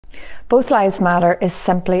Both Lives Matter is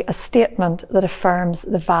simply a statement that affirms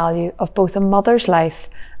the value of both a mother's life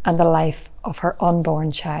and the life of her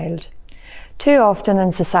unborn child. Too often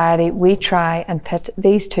in society we try and pit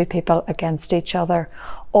these two people against each other,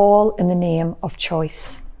 all in the name of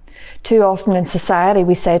choice. Too often in society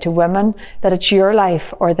we say to women that it's your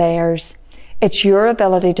life or theirs. It's your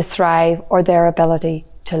ability to thrive or their ability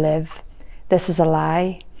to live. This is a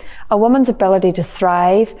lie. A woman's ability to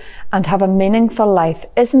thrive and have a meaningful life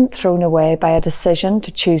isn't thrown away by a decision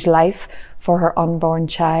to choose life for her unborn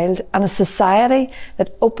child, and a society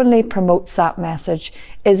that openly promotes that message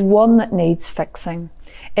is one that needs fixing.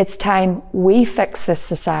 It's time we fix this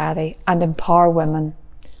society and empower women.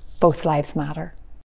 Both lives matter.